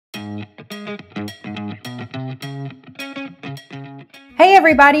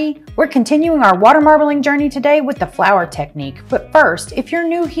everybody! We're continuing our water marbling journey today with the flower technique. But first, if you're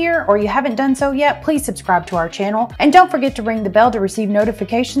new here or you haven't done so yet, please subscribe to our channel and don't forget to ring the bell to receive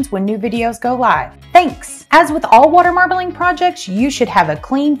notifications when new videos go live. Thanks! As with all water marbling projects, you should have a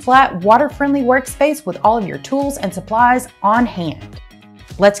clean, flat, water-friendly workspace with all of your tools and supplies on hand.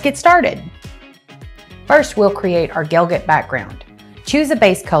 Let's get started. First, we'll create our Gelget background. Choose a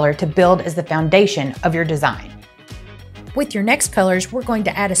base color to build as the foundation of your design. With your next colors, we're going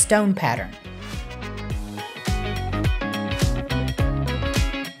to add a stone pattern.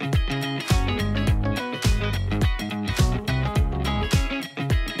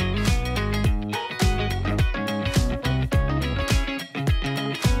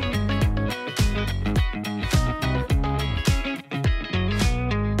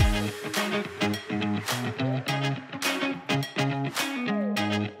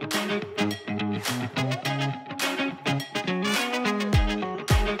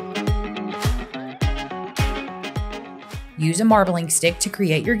 Use a marbling stick to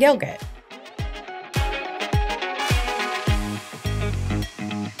create your Gelget.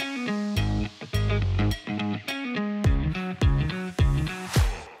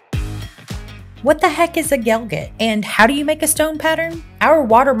 What the heck is a Gelget, and how do you make a stone pattern? Our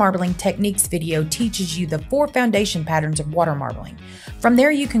water marbling techniques video teaches you the 4 foundation patterns of water marbling. From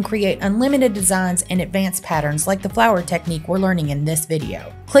there you can create unlimited designs and advanced patterns like the flower technique we're learning in this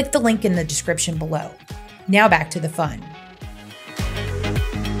video. Click the link in the description below. Now back to the fun.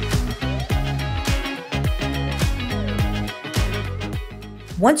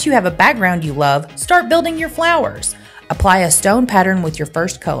 Once you have a background you love, start building your flowers. Apply a stone pattern with your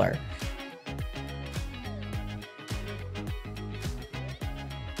first color.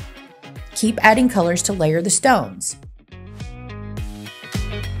 Keep adding colors to layer the stones.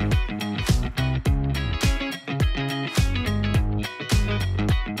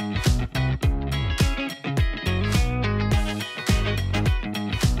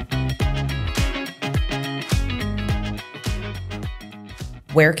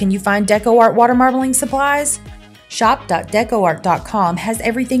 Where can you find DecoArt water marbling supplies? Shop.decoart.com has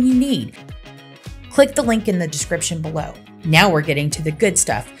everything you need. Click the link in the description below. Now we're getting to the good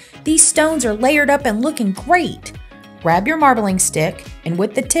stuff. These stones are layered up and looking great. Grab your marbling stick and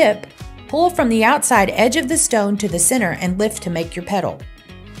with the tip, pull from the outside edge of the stone to the center and lift to make your petal.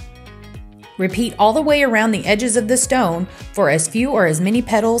 Repeat all the way around the edges of the stone for as few or as many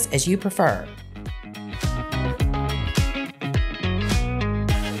petals as you prefer.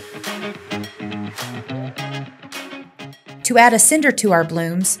 To add a cinder to our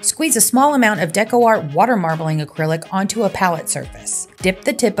blooms, squeeze a small amount of DecoArt water marbling acrylic onto a palette surface. Dip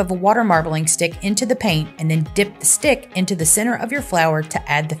the tip of a water marbling stick into the paint and then dip the stick into the center of your flower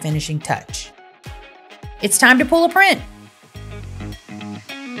to add the finishing touch. It's time to pull a print!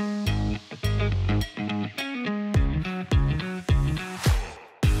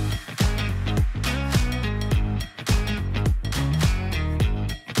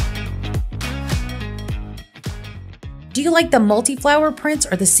 Do you like the multi-flower prints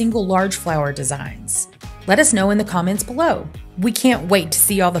or the single large flower designs? Let us know in the comments below. We can't wait to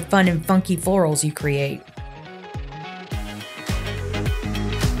see all the fun and funky florals you create.